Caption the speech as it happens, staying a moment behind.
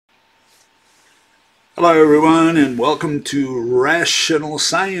Hello everyone and welcome to Rational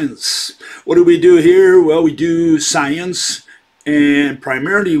Science. What do we do here? Well, we do science and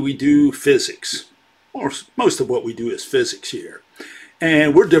primarily we do physics. Or most of what we do is physics here.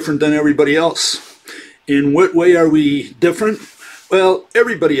 And we're different than everybody else. In what way are we different? Well,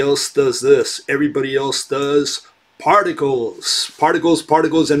 everybody else does this. Everybody else does particles. Particles,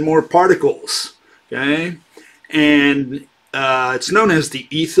 particles, and more particles. Okay? And it's known as the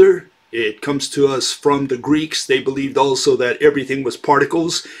ether. It comes to us from the Greeks. They believed also that everything was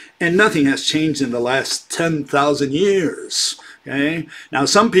particles, and nothing has changed in the last 10,000 years. Okay? Now,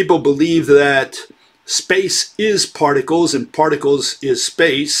 some people believe that space is particles, and particles is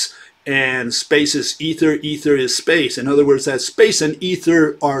space, and space is ether, ether is space. In other words, that space and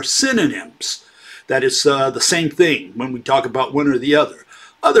ether are synonyms. That is the same thing when we talk about one or the other.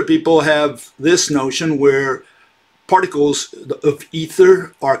 Other people have this notion where particles of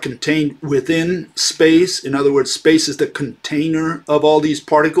ether are contained within space. In other words, space is the container of all these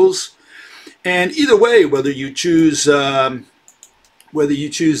particles. And either way, whether you choose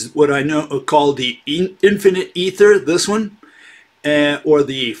what I call the infinite ether, this one, or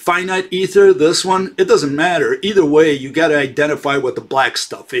the finite ether, this one, it doesn't matter. Either way, you got to identify what the black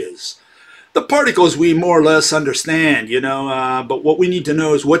stuff is. The particles we more or less understand, but what we need to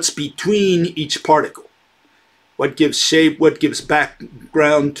know is what's between each particle. What gives shape, what gives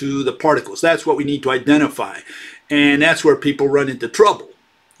background to the particles. That's what we need to identify. And that's where people run into trouble.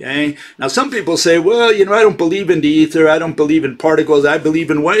 Okay? Now some people say, well, I don't believe in the ether, I don't believe in particles, I believe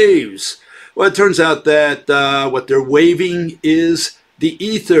in waves. Well, it turns out that what they're waving is the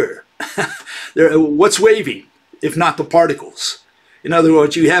ether. What's waving, if not the particles? In other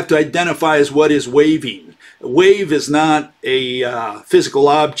words, you have to identify as what is waving. A wave is not a physical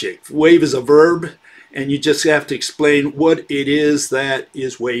object. Wave is a verb. And you just have to explain what it is that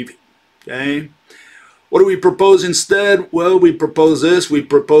is waving. Okay? What do we propose instead? Well, we propose this. We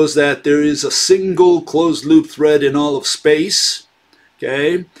propose that there is a single closed loop thread in all of space.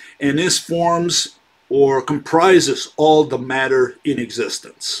 Okay? And this forms or comprises all the matter in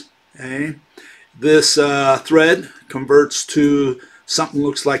existence. Okay? This thread converts to something that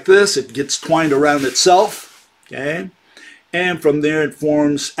looks like this. It gets twined around itself. Okay? And from there it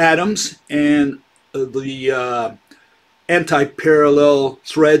forms atoms and the anti-parallel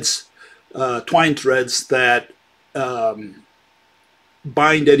threads, twine threads that bind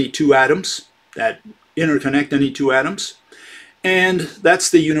any two atoms, that interconnect any two atoms. And that's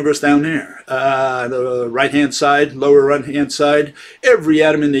the universe down there. The right-hand side, lower right-hand side, every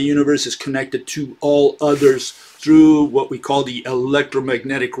atom in the universe is connected to all others through what we call the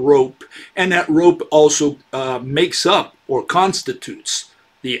electromagnetic rope. And that rope also makes up or constitutes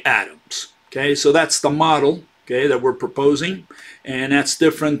the atoms. Okay, so that's the model, okay, that we're proposing, and that's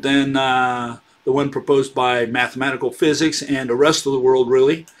different than the one proposed by mathematical physics and the rest of the world,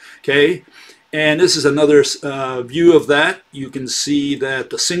 really. Okay, and this is another view of that. You can see that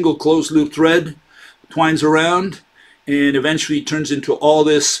the single closed loop thread twines around and eventually turns into all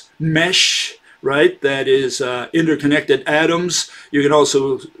this mesh, right, that is interconnected atoms. You can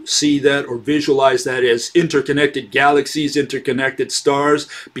also see that or visualize that as interconnected galaxies, interconnected stars,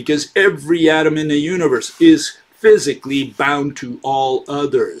 because every atom in the universe is physically bound to all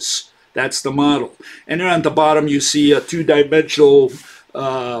others. That's the model. And then at the bottom you see a two-dimensional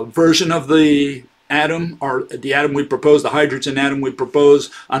version of the atom, or the atom we propose, the hydrogen atom we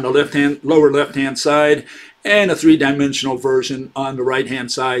propose on the lower left-hand side, and a three-dimensional version on the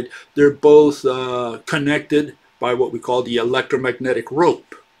right-hand side. They're both connected by what we call the electromagnetic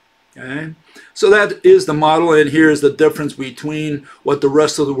rope. Okay? So that is the model, and here's the difference between what the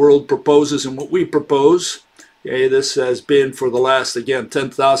rest of the world proposes and what we propose. Okay, this has been for the last, again,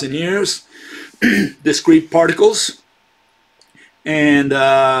 10,000 years. Discrete particles. And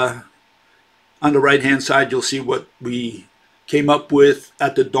on the right-hand side, you'll see what we came up with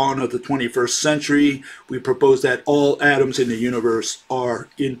at the dawn of the 21st century. We propose that all atoms in the universe are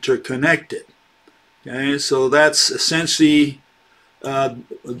interconnected. Okay, so that's essentially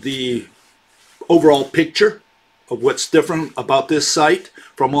the overall picture of what's different about this site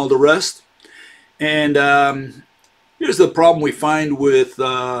from all the rest. And here's the problem we find with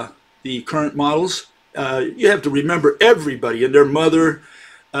the current models. You have to remember everybody and their mother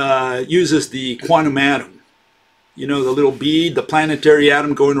uses the quantum atom. The little bead, the planetary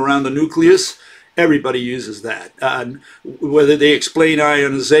atom going around the nucleus. Everybody uses that. Whether they explain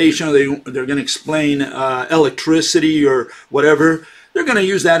ionization or they're going to explain electricity or whatever, they're going to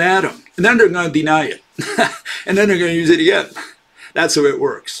use that atom. And then they're going to deny it. And then they're going to use it again. That's how it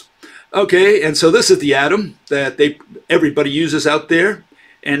works. Okay, and so this is the atom that everybody uses out there.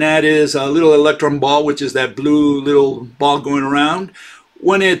 and that is a little electron ball, which is that blue little ball going around.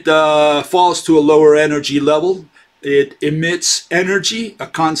 When it falls to a lower energy level, it emits energy, a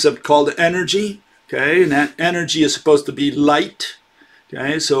concept called energy. Okay, and that energy is supposed to be light.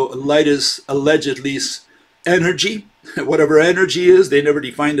 Okay, so light is allegedly energy. Whatever energy is, they never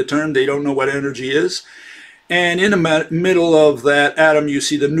define the term. They don't know what energy is. And in the middle of that atom, you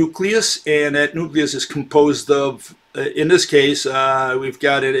see the nucleus, and that nucleus is composed of, in this case, we've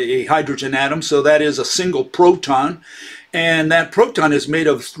got a hydrogen atom, so that is a single proton. And that proton is made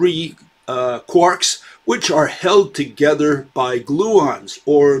of 3 quarks, which are held together by gluons,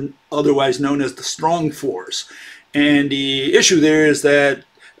 or otherwise known as the strong force. And the issue there is that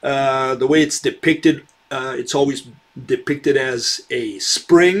the way it's depicted, it's always depicted as a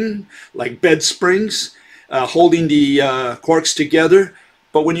spring, like bed springs, holding the quarks together.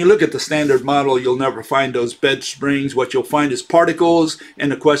 But when you look at the standard model, you'll never find those bed springs. What you'll find is particles,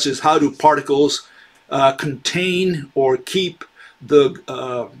 and the question is, how do particles contain or keep the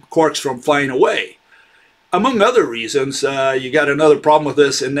quarks from flying away? Among other reasons, you got another problem with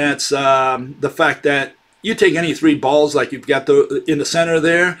this, and that's the fact that you take any 3 balls like you've got in the center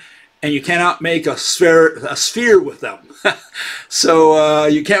there, and you cannot make a sphere with them. So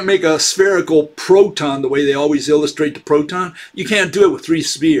you can't make a spherical proton the way they always illustrate the proton. You can't do it with 3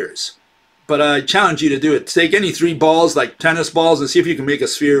 spheres. But I challenge you to do it. Take any 3 balls, like tennis balls, and see if you can make a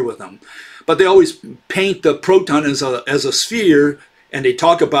sphere with them. But they always paint the proton as a sphere, and they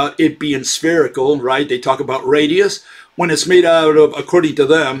talk about it being spherical, right? They talk about radius. When it's made out of, according to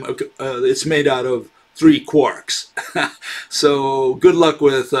them, it's made out of 3 quarks. So good luck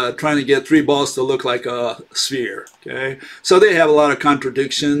with trying to get 3 balls to look like a sphere. Okay, so they have a lot of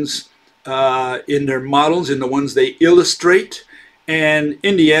contradictions in their models, in the ones they illustrate. And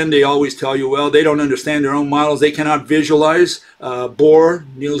in the end, they always tell you, well, they don't understand their own models. They cannot visualize.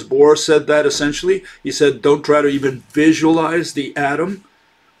 Niels Bohr said that essentially. He said, don't try to even visualize the atom.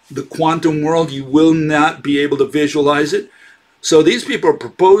 The quantum world, you will not be able to visualize it. So these people are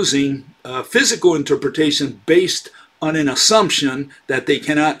proposing physical interpretation based on an assumption that they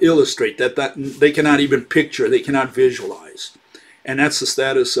cannot illustrate, that they cannot even picture, they cannot visualize. And that's the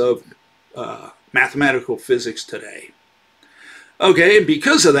status of mathematical physics today. Okay, and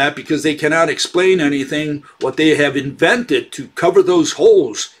because of that, because they cannot explain anything, what they have invented to cover those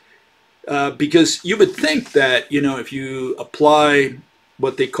holes, because you would think that, you know, if you apply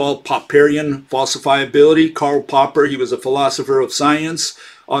what they call Popperian falsifiability, Karl Popper, he was a philosopher of science,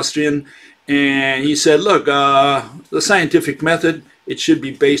 Austrian, and he said, look, the scientific method, it should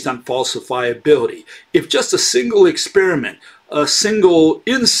be based on falsifiability. If just a single experiment, a single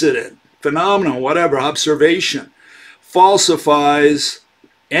incident, phenomenon, whatever, observation, falsifies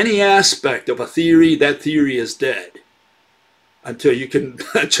any aspect of a theory, that theory is dead until you can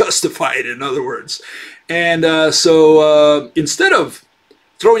justify it, in other words. And so instead of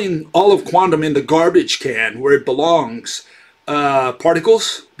throwing all of quantum in the garbage can where it belongs,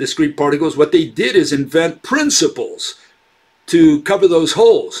 particles, discrete particles, what they did is invent principles to cover those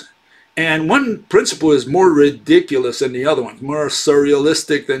holes. And one principle is more ridiculous than the other one, more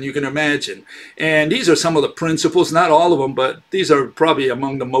surrealistic than you can imagine. And these are some of the principles, not all of them, but these are probably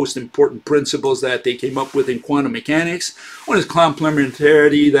among the most important principles that they came up with in quantum mechanics. One is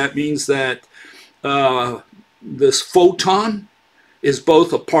complementarity. That means that this photon is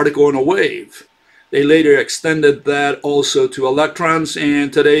both a particle and a wave. They later extended that also to electrons,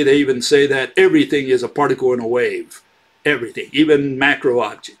 and today they even say that everything is a particle and a wave. Everything, even macro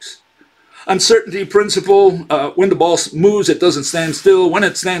objects. Uncertainty principle, when the ball moves, it doesn't stand still. When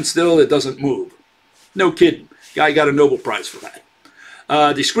it stands still, it doesn't move. No kidding. Guy got a Nobel Prize for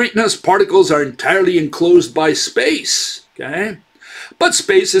that. Discreteness, particles are entirely enclosed by space. Okay? But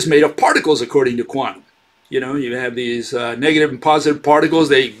space is made of particles according to quantum. You know, you have these negative and positive particles.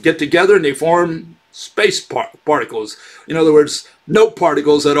 They get together and they form space particles. In other words, no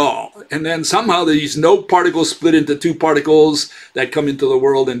particles at all. And then somehow these no particles split into 2 particles that come into the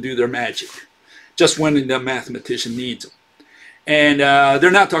world and do their magic, just when the mathematician needs them. And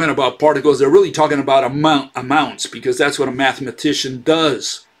they're not talking about particles. They're really talking about amounts, because that's what a mathematician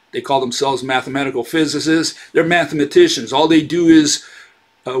does. They call themselves mathematical physicists. They're mathematicians. All they do is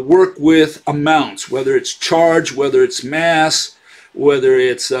work with amounts, whether it's charge, whether it's mass, whether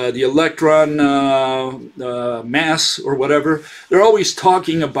it's the electron mass or whatever. They're always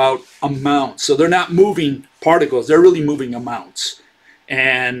talking about amounts. So they're not moving particles, they're really moving amounts.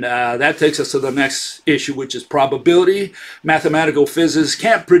 And that takes us to the next issue, which is probability. Mathematical physicists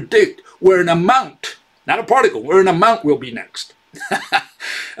can't predict where an amount, not a particle, where an amount will be next.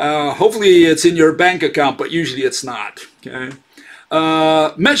 Hopefully it's in your bank account, but usually it's not. Okay?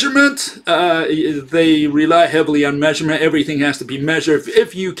 Measurement, they rely heavily on measurement. Everything has to be measured.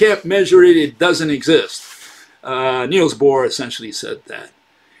 If you can't measure it, it doesn't exist. Niels Bohr essentially said that.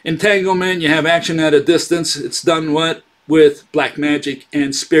 Entanglement, you have action at a distance. It's done what? With black magic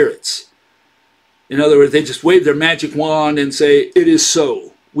and spirits. In other words, they just wave their magic wand and say, it is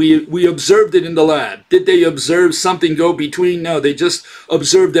so. We observed it in the lab. Did they observe something go between? No, they just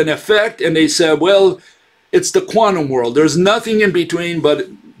observed an effect and they said, well, it's the quantum world. There's nothing in between, but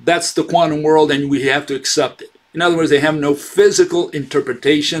that's the quantum world and we have to accept it. In other words, they have no physical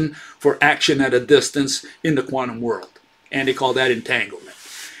interpretation for action at a distance in the quantum world. And they call that entanglement.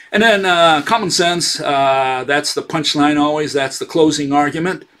 And then common sense, that's the punchline always, that's the closing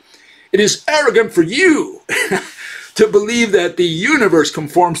argument. It is arrogant for you to believe that the universe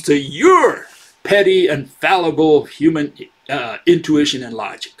conforms to your petty and fallible human intuition and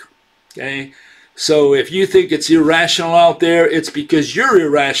logic. Okay? So if you think it's irrational out there, it's because you're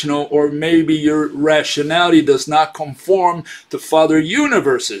irrational, or maybe your rationality does not conform to Father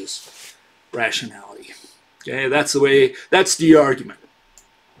Universe's rationality. Okay? That's the argument.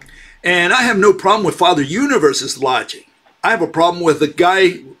 And I have no problem with Father Universe's logic. I have a problem with the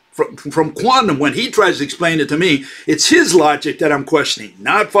guy from quantum when he tries to explain it to me. It's his logic that I'm questioning,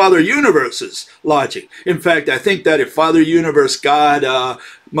 not Father Universe's logic. In fact, I think that if Father Universe, God,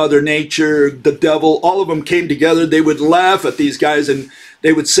 Mother Nature, the devil, all of them came together, they would laugh at these guys and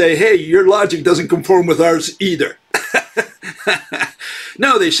they would say, hey, your logic doesn't conform with ours either.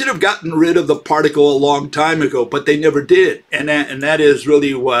 No, they should have gotten rid of the particle a long time ago, but they never did. And that is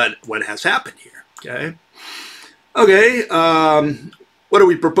really what has happened here. Okay. Okay. What do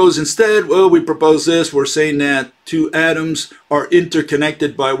we propose instead? Well, we propose this. We're saying that two atoms are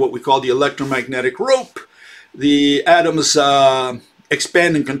interconnected by what we call the electromagnetic rope. The atoms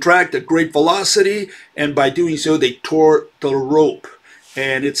expand and contract at great velocity, and by doing so, they tore the rope.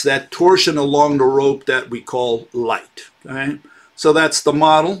 And it's that torsion along the rope that we call light. Okay? So that's the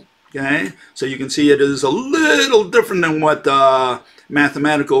model. Okay? So you can see it is a little different than what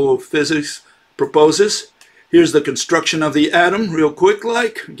mathematical physics proposes. Here's the construction of the atom real quick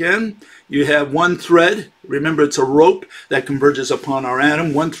like. Again, you have one thread. Remember, it's a rope that converges upon our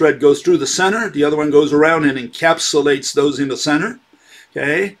atom. One thread goes through the center. The other one goes around and encapsulates those in the center.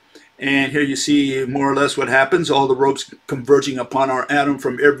 Okay? And here you see more or less what happens. All the ropes converging upon our atom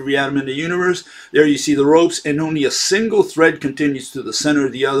from every atom in the universe. There you see the ropes, and only a single thread continues to the center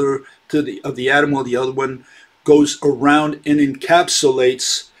of the other of the atom, while the other one goes around and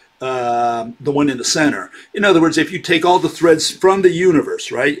encapsulates the one in the center. In other words, if you take all the threads from the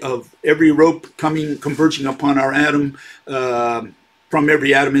universe, right, of every rope converging upon our atom from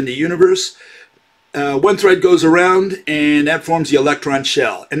every atom in the universe, one thread goes around and that forms the electron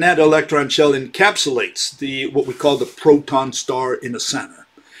shell, and that electron shell encapsulates what we call the proton star in the center.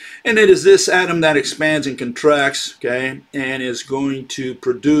 And it is this atom that expands and contracts, okay, and is going to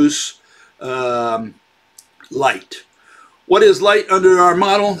produce light. What is light under our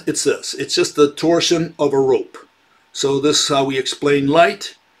model? It's this. It's just the torsion of a rope. So this is how we explain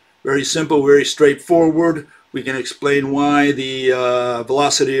light. Very simple, very straightforward. We can explain why the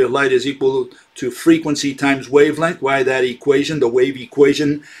velocity of light is equal to frequency times wavelength, why that equation, the wave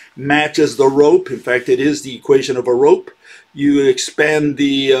equation, matches the rope. In fact, it is the equation of a rope. You expand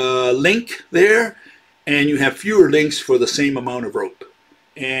the link there, and you have fewer links for the same amount of rope.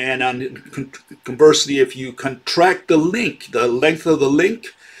 And conversely, if you contract the link, the length of the link,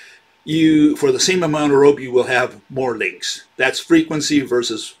 for the same amount of rope, you will have more links. That's frequency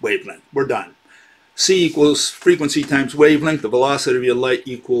versus wavelength. We're done. C equals frequency times wavelength. The velocity of light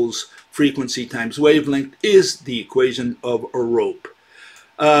equals frequency times wavelength is the equation of a rope.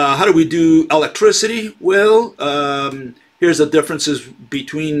 How do we do electricity? Well, here's the differences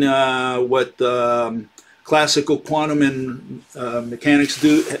between what classical quantum and mechanics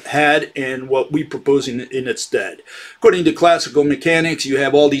had and what we propose in its stead. According to classical mechanics, you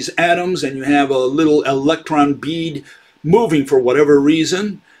have all these atoms and you have a little electron bead moving for whatever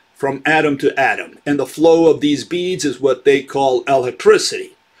reason from atom to atom. And the flow of these beads is what they call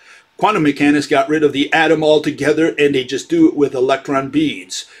electricity. Quantum mechanics got rid of the atom altogether and they just do it with electron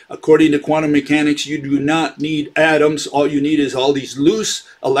beads. According to quantum mechanics, you do not need atoms. All you need is all these loose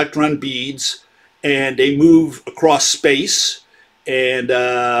electron beads, and they move across space, and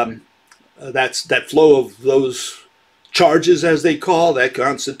that's that flow of those charges, as they call, that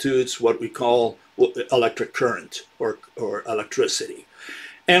constitutes what we call electric current or electricity.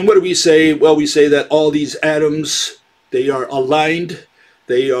 And what do we say? Well, we say that all these atoms, they are aligned,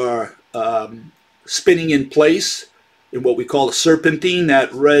 they are spinning in place in what we call a serpentine,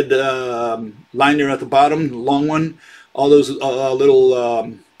 that red line there at the bottom, the long one. all those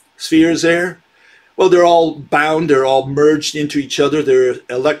little spheres there. Well, they're all bound, they're all merged into each other. They're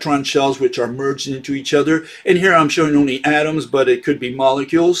electron shells which are merged into each other. And here I'm showing only atoms, but it could be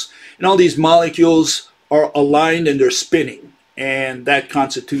molecules. And all these molecules are aligned and they're spinning. And that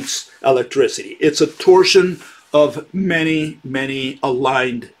constitutes electricity. It's a torsion of many, many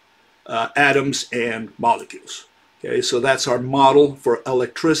aligned atoms and molecules. Okay, so that's our model for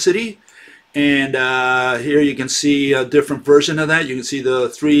electricity. And here you can see a different version of that. You can see the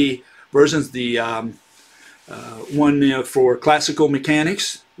three versions. The one for classical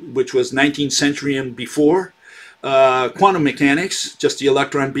mechanics, which was 19th century and before. Quantum mechanics, just the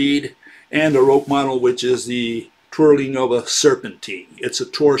electron bead. And the rope model, which is the twirling of a serpentine. It's a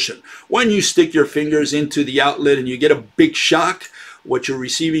torsion. When you stick your fingers into the outlet and you get a big shock, what you're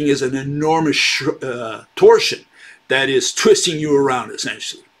receiving is an enormous torsion that is twisting you around,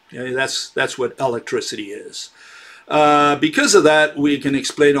 essentially. Okay, that's what electricity is. Because of that, we can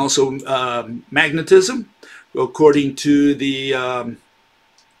explain also magnetism. According to the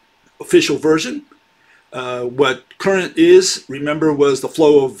official version, what current is, remember, was the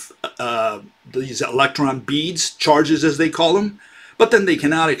flow of these electron beads, charges as they call them. But then they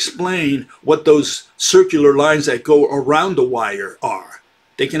cannot explain what those circular lines that go around the wire are.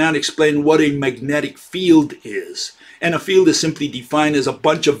 They cannot explain what a magnetic field is. And a field is simply defined as a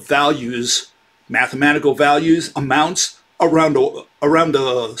bunch of values, mathematical values, amounts around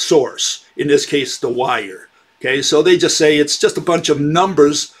the source, in this case the wire. Okay, so they just say it's just a bunch of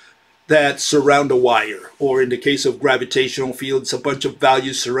numbers that surround a wire, or in the case of gravitational fields, a bunch of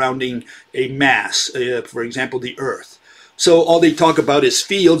values surrounding a mass, for example the Earth. So all they talk about is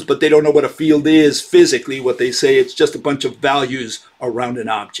fields, but they don't know what a field is physically. What they say, it's just a bunch of values around an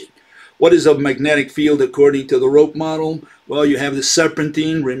object. What is a magnetic field according to the rope model? Well, you have the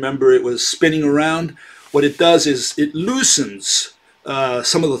serpentine. Remember, it was spinning around. What it does is it loosens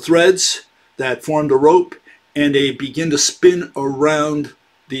some of the threads that form the rope, and they begin to spin around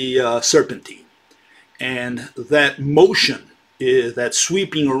the serpentine. And that motion, that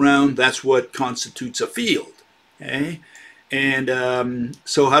sweeping around, that's what constitutes a field. Okay? And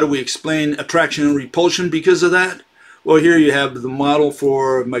so how do we explain attraction and repulsion because of that? Well, here you have the model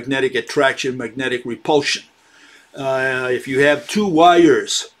for magnetic attraction, magnetic repulsion. If you have two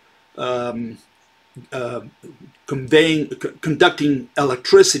wires conducting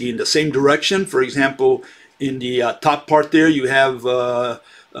electricity in the same direction, for example, in the top part there you have the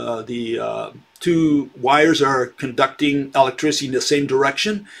two wires are conducting electricity in the same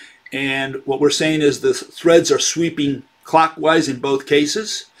direction, and what we're saying is the threads are sweeping clockwise in both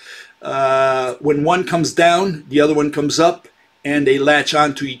cases. When one comes down, the other one comes up, and they latch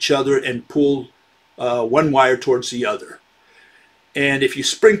onto each other and pull one wire towards the other. And if you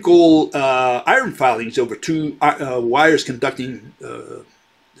sprinkle iron filings over two wires conducting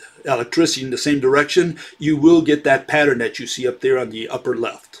electricity in the same direction, you will get that pattern that you see up there on the upper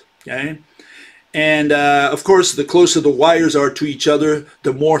left. Okay? And of course, the closer the wires are to each other,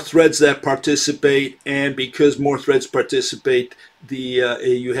 the more threads that participate, and because more threads participate,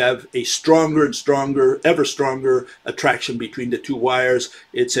 you have a stronger and stronger, ever stronger attraction between the two wires.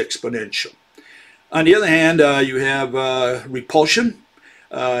 It's exponential. On the other hand, you have repulsion.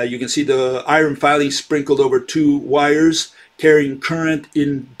 You can see the iron filings sprinkled over two wires carrying current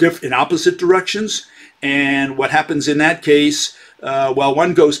in opposite directions. And what happens in that case, well,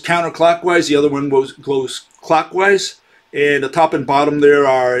 one goes counterclockwise, the other one goes clockwise, and the top and bottom there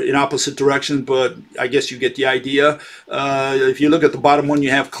are in opposite directions, but I guess you get the idea. If you look at the bottom one, you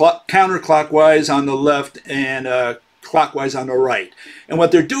have counterclockwise on the left and clockwise on the right. And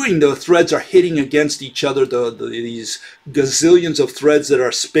what they're doing, the threads are hitting against each other, these gazillions of threads that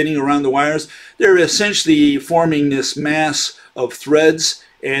are spinning around the wires. They're essentially forming this mass of threads,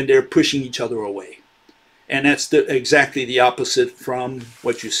 and they're pushing each other away. And that's exactly the opposite from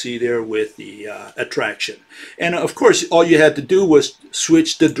what you see there with the attraction. And of course, all you had to do was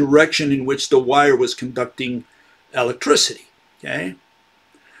switch the direction in which the wire was conducting electricity. Okay?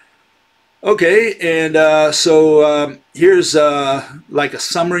 Okay, and so here's like a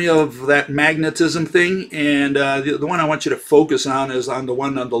summary of that magnetism thing. And the one I want you to focus on is on the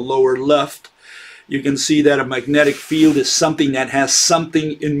one on the lower left. You can see that a magnetic field is something that has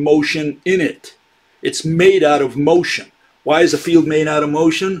something in motion in it. It's made out of motion. Why is a field made out of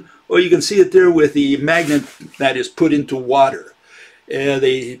motion? Well, you can see it there with the magnet that is put into water.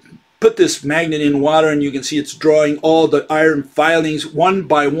 They put this magnet in water, and you can see it's drawing all the iron filings one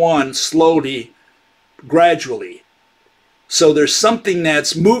by one, slowly, gradually. So there's something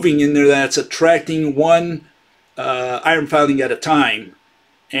that's moving in there that's attracting one iron filing at a time.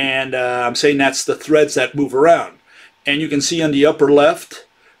 And I'm saying that's the threads that move around. And you can see on the upper left,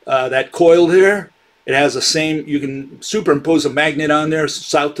 that coil there, it has the same, you can superimpose a magnet on there,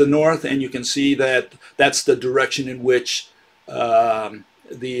 south to north, and you can see that that's the direction in which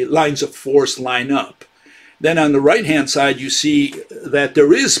the lines of force line up. Then on the right-hand side, you see that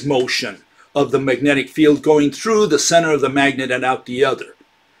there is motion of the magnetic field going through the center of the magnet and out the other,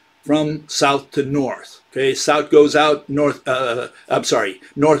 from south to north. Okay, south goes out, north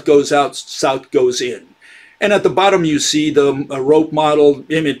goes out, south goes in. And at the bottom, you see the rope model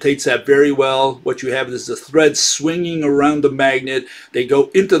imitates that very well. What you have is the threads swinging around the magnet. They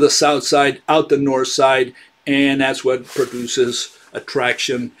go into the south side, out the north side, and that's what produces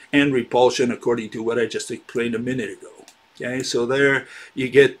attraction and repulsion, according to what I just explained a minute ago. Okay, so there you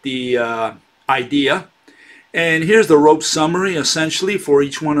get the idea. And here's the rope summary, essentially, for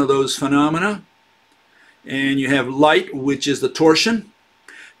each one of those phenomena. And you have light, which is the torsion.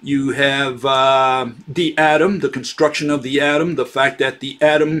 You have the atom, the construction of the atom, the fact that the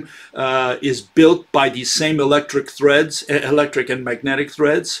atom is built by these same electric threads, electric and magnetic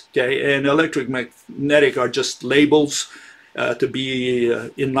threads. Okay, and electric and magnetic are just labels to be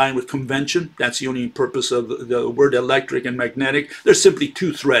in line with convention. That's the only purpose of the word electric and magnetic. There's simply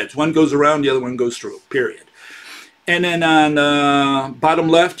two threads. One goes around, the other one goes through, period. And then on bottom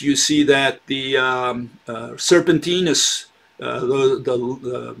left, you see that the serpentine is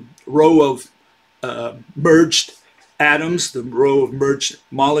the row of merged atoms, the row of merged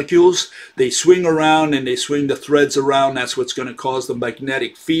molecules. They swing around and they swing the threads around. That's what's going to cause the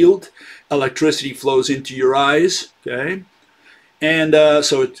magnetic field. Electricity flows into your eyes. Okay, and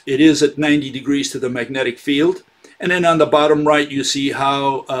so it is at 90 degrees to the magnetic field. And then on the bottom right, you see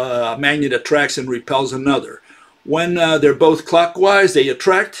how a magnet attracts and repels another. When they're both clockwise, they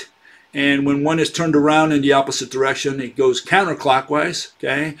attract. And when one is turned around in the opposite direction, it goes counterclockwise,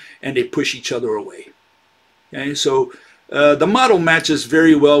 okay, and they push each other away. Okay, so the model matches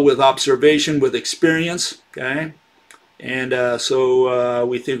very well with observation, with experience, okay, and so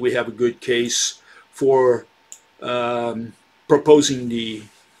we think we have a good case for proposing the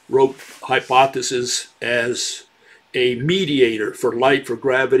rope hypothesis as a mediator for light, for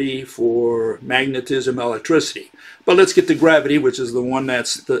gravity, for magnetism, electricity. But let's get to gravity, which is the one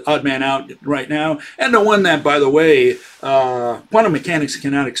that's the odd man out right now, and the one that, by the way, quantum mechanics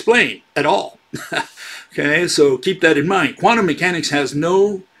cannot explain at all. Okay, so keep that in mind. Quantum mechanics has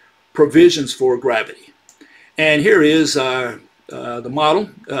no provisions for gravity. And here is the model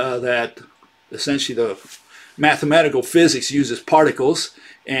that essentially the mathematical physics uses particles,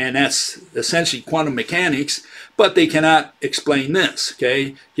 and that's essentially quantum mechanics, but they cannot explain this.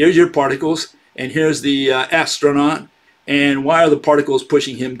 Okay, here's your particles, and here's the astronaut, and why are the particles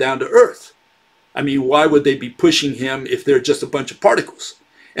pushing him down to Earth? I mean, why would they be pushing him if they're just a bunch of particles?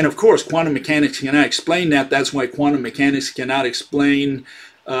 And of course, quantum mechanics cannot explain that. That's why quantum mechanics cannot explain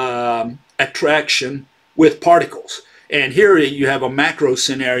attraction with particles. And here you have a macro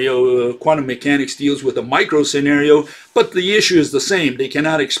scenario. Quantum mechanics deals with a micro scenario, but the issue is the same. They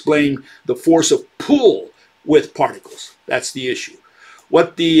cannot explain the force of pull with particles. That's the issue.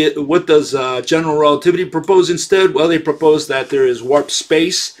 What does general relativity propose instead? Well, they propose that there is warp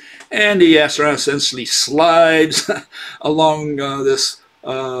space, and the astronaut essentially slides along this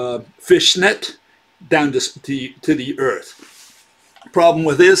fishnet down to the Earth. Problem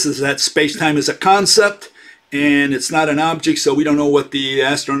with this is that space-time is a concept, and it's not an object, so we don't know what the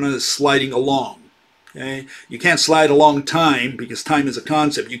astronaut is sliding along. Okay? You can't slide along time because time is a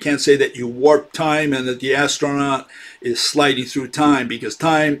concept. You can't say that you warp time and that the astronaut is sliding through time because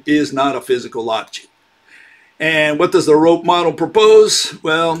time is not a physical object. And what does the rope model propose?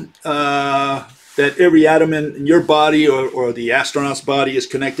 Well, that every atom in your body or the astronaut's body is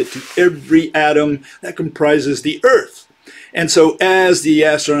connected to every atom that comprises the Earth. And so as the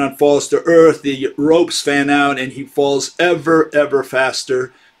astronaut falls to Earth, the ropes fan out and he falls ever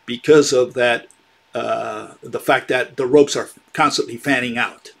faster because of that, the fact that the ropes are constantly fanning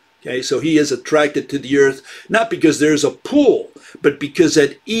out. Okay, so he is attracted to the Earth, not because there's a pull, but because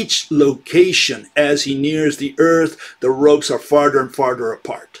at each location, as he nears the Earth, the ropes are farther and farther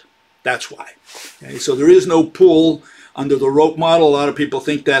apart. That's why. Okay, so there is no pull under the rope model. A lot of people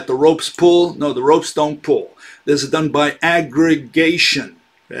think that the ropes pull. No, the ropes don't pull. This is done by aggregation.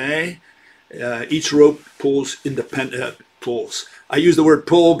 Okay, each rope pulls independent pulls. I use the word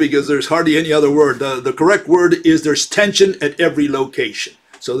pull because there's hardly any other word. The correct word is there's tension at every location.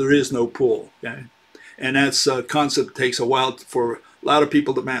 So there is no pull. Okay, and that's a concept that takes a while for a lot of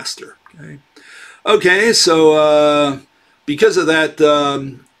people to master. Okay, so because of that,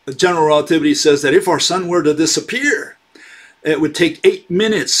 general relativity says that if our sun were to disappear, it would take 8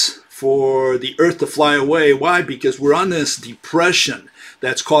 minutes for the Earth to fly away. Why? Because we're on this depression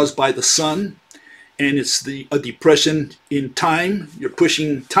that's caused by the sun, and it's a depression in time. You're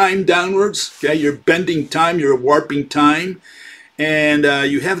pushing time downwards, okay? You're bending time, you're warping time, and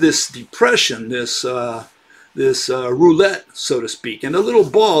you have this depression, this roulette, so to speak, and a little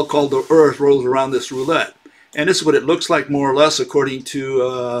ball called the Earth rolls around this roulette. And this is what it looks like, more or less, according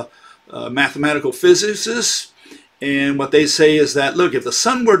to mathematical physicists. And what they say is that, look, if the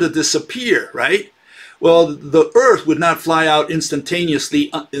sun were to disappear, right, well, the Earth would not fly out instantaneously.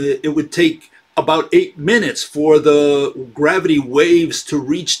 It would take about 8 minutes for the gravity waves to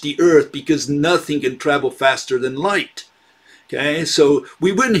reach the Earth, because nothing can travel faster than light. Okay, so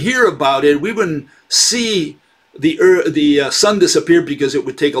we wouldn't hear about it. We wouldn't see the sun disappear, because it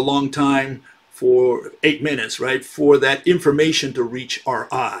would take a long time, for 8 minutes, right, for that information to reach our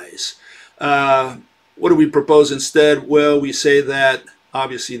eyes. What do we propose instead? Well, we say that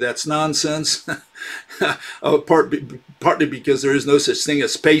obviously that's nonsense, partly because there is no such thing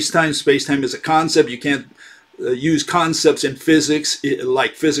as space-time. Space-time is a concept. You can't use concepts in physics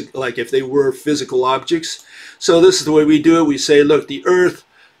like if they were physical objects. So this is the way we do it. We say, look, the Earth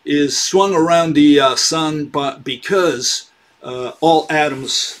is swung around the sun, but because all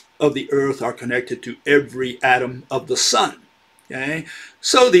atoms of the Earth are connected to every atom of the sun. Okay,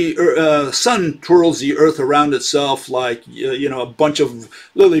 so the sun twirls the Earth around itself like, you know, a bunch of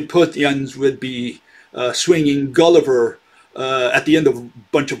Lilliputians would be swinging Gulliver at the end of a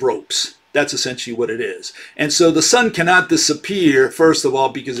bunch of ropes. That's essentially what it is. And so the sun cannot disappear, first of all,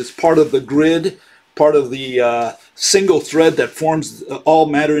 because it's part of the grid, part of the single thread that forms all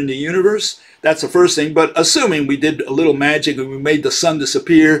matter in the universe. That's the first thing. But assuming we did a little magic and we made the sun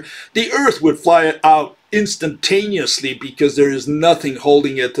disappear, the Earth would fly out instantaneously, because there is nothing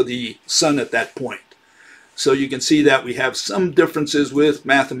holding it to the sun at that point. So you can see that we have some differences with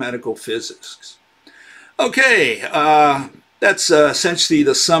mathematical physics. Okay, that's essentially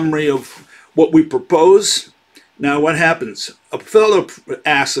the summary of what we propose. Now what happens? A fellow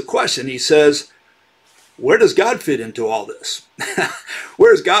asks a question. He says, where does God fit into all this?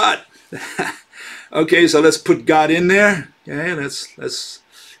 Where's God? Okay, so let's put God in there. Okay, let's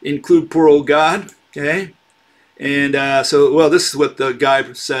include poor old God. Okay, and so, well, this is what the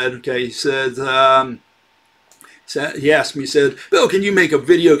guy said. Okay, he said, he asked me, he said, Bill, can you make a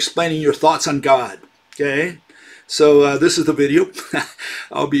video explaining your thoughts on God? Okay, so this is the video.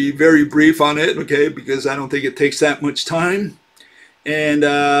 I'll be very brief on it, okay, because I don't think it takes that much time. And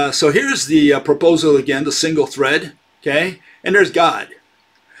so here's the proposal again, the single thread, okay, and there's God.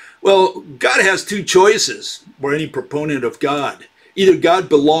 Well, God has two choices for any proponent of God. Either God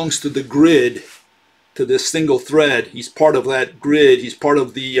belongs to the grid, to this single thread, he's part of that grid, he's part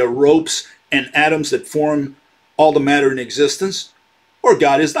of the ropes and atoms that form all the matter in existence, or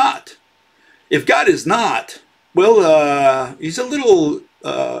God is not. If God is not, well, he's a little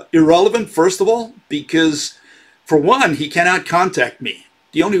irrelevant, first of all, because for one, he cannot contact me.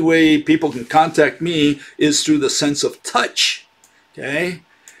 The only way people can contact me is through the sense of touch. Okay?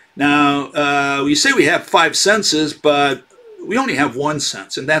 Now, we say we have 5 senses, but we only have one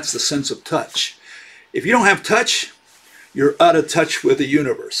sense, and that's the sense of touch. If you don't have touch, you're out of touch with the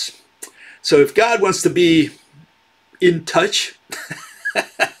universe. So if God wants to be in touch,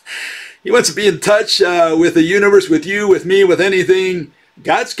 he wants to be in touch with the universe, with you, with me, with anything,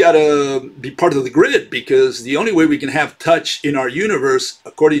 God's got to be part of the grid, because the only way we can have touch in our universe,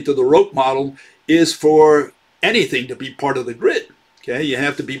 according to the rope model, is for anything to be part of the grid. Okay, you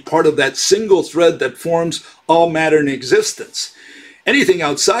have to be part of that single thread that forms all matter in existence. Anything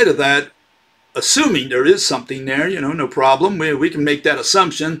outside of that, assuming there is something there, you know, no problem. We can make that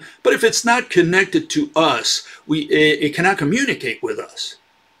assumption. But if it's not connected to us, it cannot communicate with us.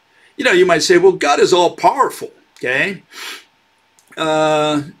 You know, you might say, well, God is all powerful. Okay.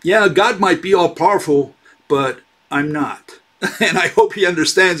 Yeah, God might be all powerful, but I'm not. And I hope he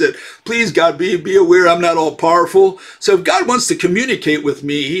understands it. Please, God, be aware I'm not all powerful. So if God wants to communicate with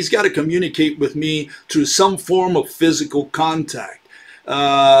me, he's got to communicate with me through some form of physical contact.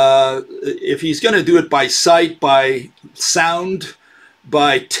 If he's going to do it by sight, by sound,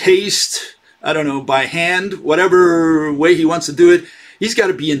 by taste, I don't know, by hand, whatever way he wants to do it, he's got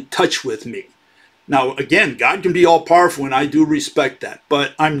to be in touch with me. Now, again, God can be all powerful, and I do respect that,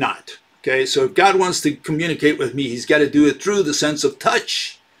 but I'm not. Okay, so if God wants to communicate with me, he's got to do it through the sense of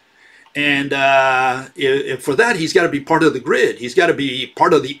touch. And for that, he's got to be part of the grid. He's got to be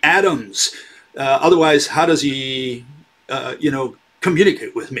part of the atoms. Otherwise, how does he,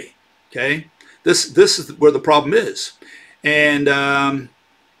 communicate with me? Okay, this is where the problem is. And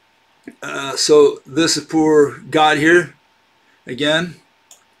so this is for God here again.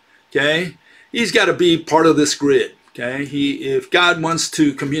 okay, he's got to be part of this grid. Okay, if God wants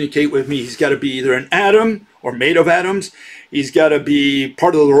to communicate with me, he's got to be either an atom or made of atoms. He's got to be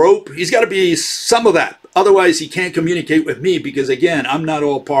part of the rope. He's got to be some of that. Otherwise, he can't communicate with me because, again, I'm not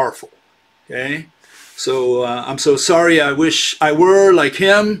all powerful. Okay, so I'm so sorry. I wish I were like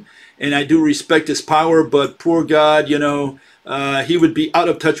him, and I do respect his power. But poor God, you know, he would be out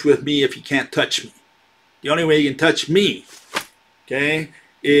of touch with me if he can't touch me. The only way he can touch me, okay,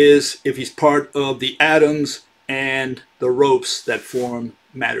 is if he's part of the atoms and the ropes that form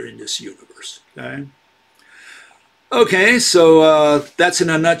matter in this universe. Okay, okay, so that's in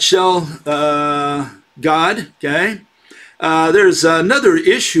a nutshell God. Okay, there's another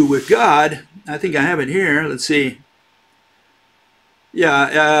issue with God. I think I have it here. Let's see.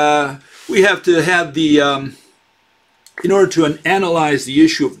 Yeah, we have to have the, in order to analyze the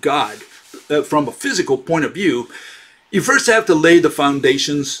issue of God from a physical point of view, you first have to lay the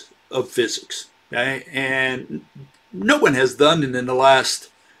foundations of physics. Okay? And no one has done it in the last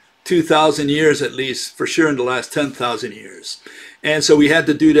 2,000 years, at least, for sure in the last 10,000 years. And so we had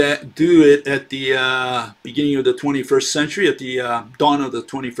to do it at the beginning of the 21st century, at the dawn of the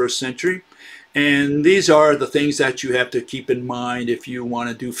 21st century. And these are the things that you have to keep in mind if you want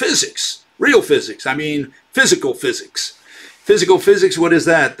to do physics, real physics. I mean, physical physics. Physical physics, what is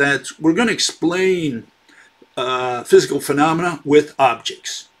that? We're going to explain physical phenomena with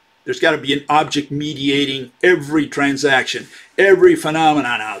objects. There's got to be an object mediating every transaction, every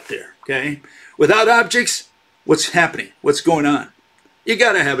phenomenon out there, okay? Without objects, what's happening? What's going on? You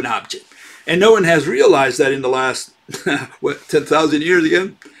got to have an object. And no one has realized that in the last, what, 10,000 years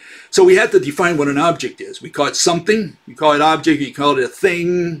again? So we have to define what an object is. We call it something. You call it object. You call it a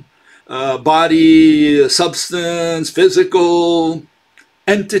thing, body, substance, physical,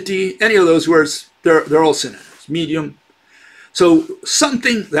 entity. Any of those words, they're all synonyms. Medium. So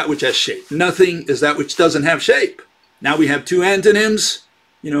something, that which has shape. Nothing is that which doesn't have shape. Now we have two antonyms,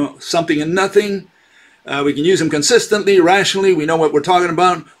 you know, something and nothing. We can use them consistently, rationally. We know what we're talking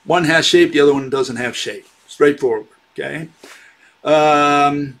about. One has shape, the other one doesn't have shape. Straightforward, okay?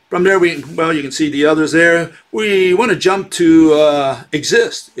 From there, you can see the others there. We want to jump to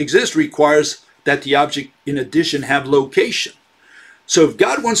exist. Exist requires that the object, in addition, have location. So if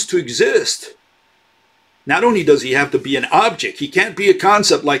God wants to exist, not only does he have to be an object, he can't be a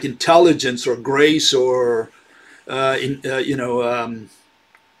concept like intelligence or grace or, love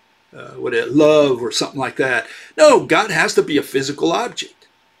or something like that. No, God has to be a physical object.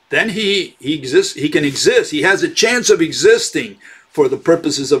 Then he exists. He can exist. He has a chance of existing for the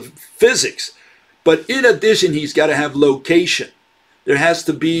purposes of physics. But in addition, he's got to have location. There has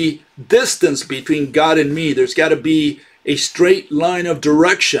to be distance between God and me. There's got to be a straight line of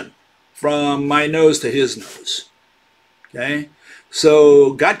direction from my nose to his nose. Okay?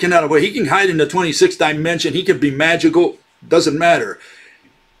 So God cannot avoid. He can hide in the 26th dimension. He can be magical. Doesn't matter.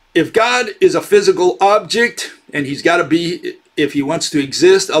 If God is a physical object, and he's got to be, if he wants to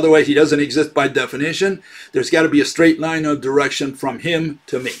exist, otherwise he doesn't exist by definition, there's got to be a straight line of direction from him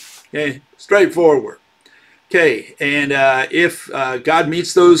to me. Okay? Straightforward. Okay, and if God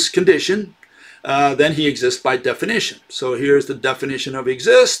meets those conditions, then he exists by definition. So here's the definition of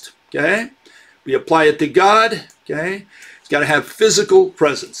exist. Okay, we apply it to God. Okay, it's got to have physical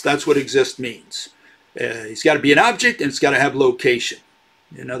presence. That's what exist means. He's got to be an object, and it's got to have location.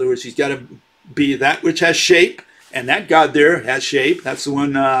 In other words, he's got to be that which has shape, and that God there has shape. That's the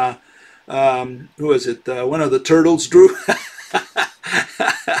one. Who is it? One of the turtles drew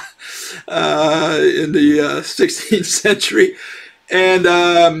in the 16th century, and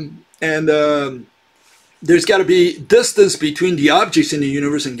there's got to be distance between the objects in the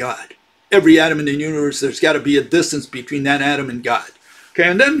universe and God. Every atom in the universe, there's got to be a distance between that atom and God. Okay,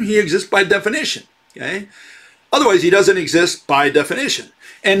 and then he exists by definition. Okay, otherwise he doesn't exist by definition.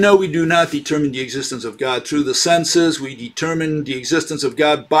 And no, we do not determine the existence of God through the senses. We determine the existence of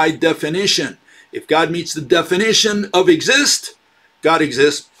God by definition. If God meets the definition of exist, God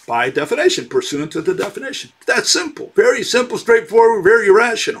exists by definition, pursuant to the definition. That's simple, very simple, straightforward, very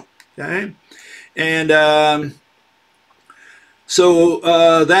rational. Okay. And so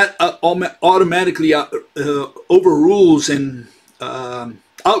that automatically overrules and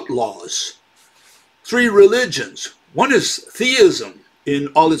outlaws three religions. One is theism in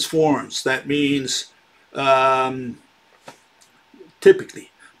all its forms. That means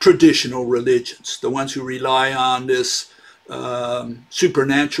typically traditional religions, the ones who rely on this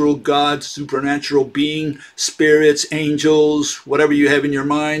supernatural God, supernatural being, spirits, angels, whatever you have in your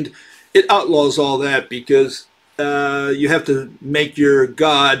mind. It outlaws all that because you have to make your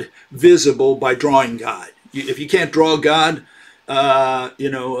God visible by drawing God. If you can't draw God,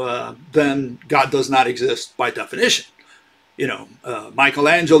 then God does not exist by definition.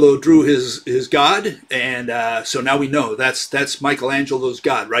 Michelangelo drew his God, and so now we know that's Michelangelo's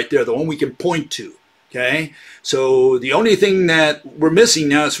God right there, the one we can point to. Okay, so the only thing that we're missing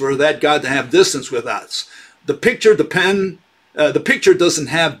now is for that God to have distance with us. The picture, the pen, the picture doesn't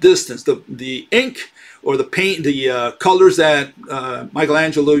have distance. The ink or the paint, the colors that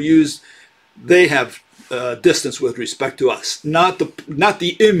Michelangelo used, they have distance with respect to us, not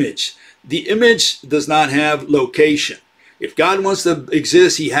the image. The image does not have location. If God wants to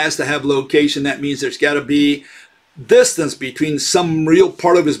exist, he has to have location. That means there's got to be distance between some real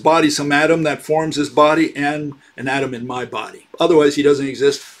part of his body, some atom that forms his body, and an atom in my body. Otherwise, he doesn't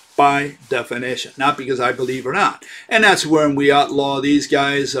exist by definition, not because I believe or not. And that's when we outlaw these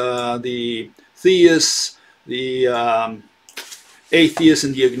guys, the theists, the atheists,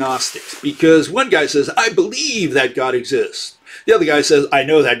 and the agnostics. Because one guy says, I believe that God exists. The other guy says, I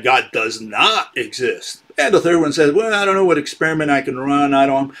know that God does not exist. And the third one says, well, I don't know what experiment I can run. I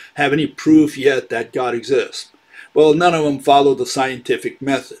don't have any proof yet that God exists. Well, none of them follow the scientific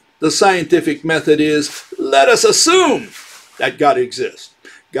method. The scientific method is, let us assume that God exists.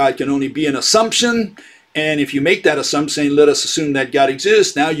 God can only be an assumption, and if you make that assumption, let us assume that God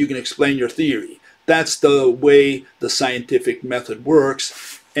exists, now you can explain your theory. That's the way the scientific method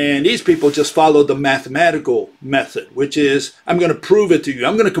works, and these people just follow the mathematical method, which is, I'm going to prove it to you.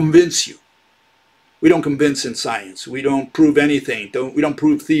 I'm going to convince you. We don't convince in science. We don't prove anything. We don't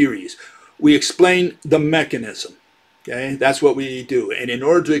prove theories. We explain the mechanism. Okay, that's what we do. And in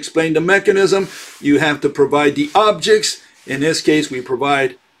order to explain the mechanism, you have to provide the objects. In this case, we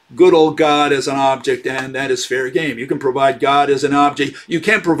provide good old God as an object, and that is fair game. You can provide God as an object. You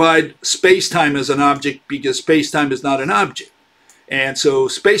can't provide space-time as an object because space-time is not an object. And so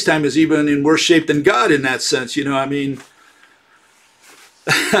space-time is even in worse shape than God in that sense. I mean,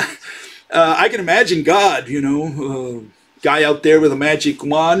 I can imagine God, guy out there with a magic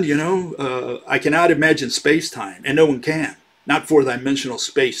wand, I cannot imagine space-time, and no one can. Not four-dimensional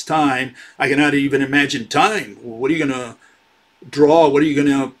space-time. I cannot even imagine time. What are you going to draw? What are you going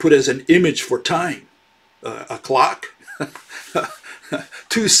to put as an image for time? A clock?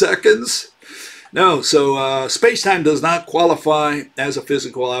 2 seconds? No, so space-time does not qualify as a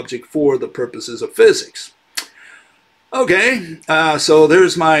physical object for the purposes of physics. Okay, so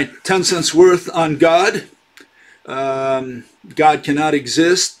there's my 10 cents worth on God. God cannot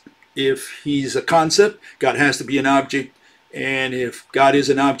exist if he's a concept. God has to be an object, and if God is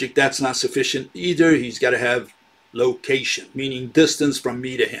an object, that's not sufficient either. He's got to have location, meaning distance from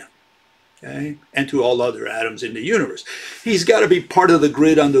me to him, okay, and to all other atoms in the universe. He's got to be part of the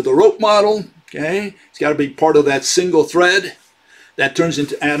grid under the rope model, okay. He's got to be part of that single thread that turns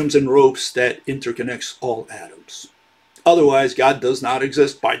into atoms and ropes that interconnects all atoms. Otherwise, God does not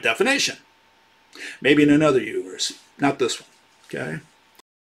exist by definition. Maybe in another universe, not this one, okay?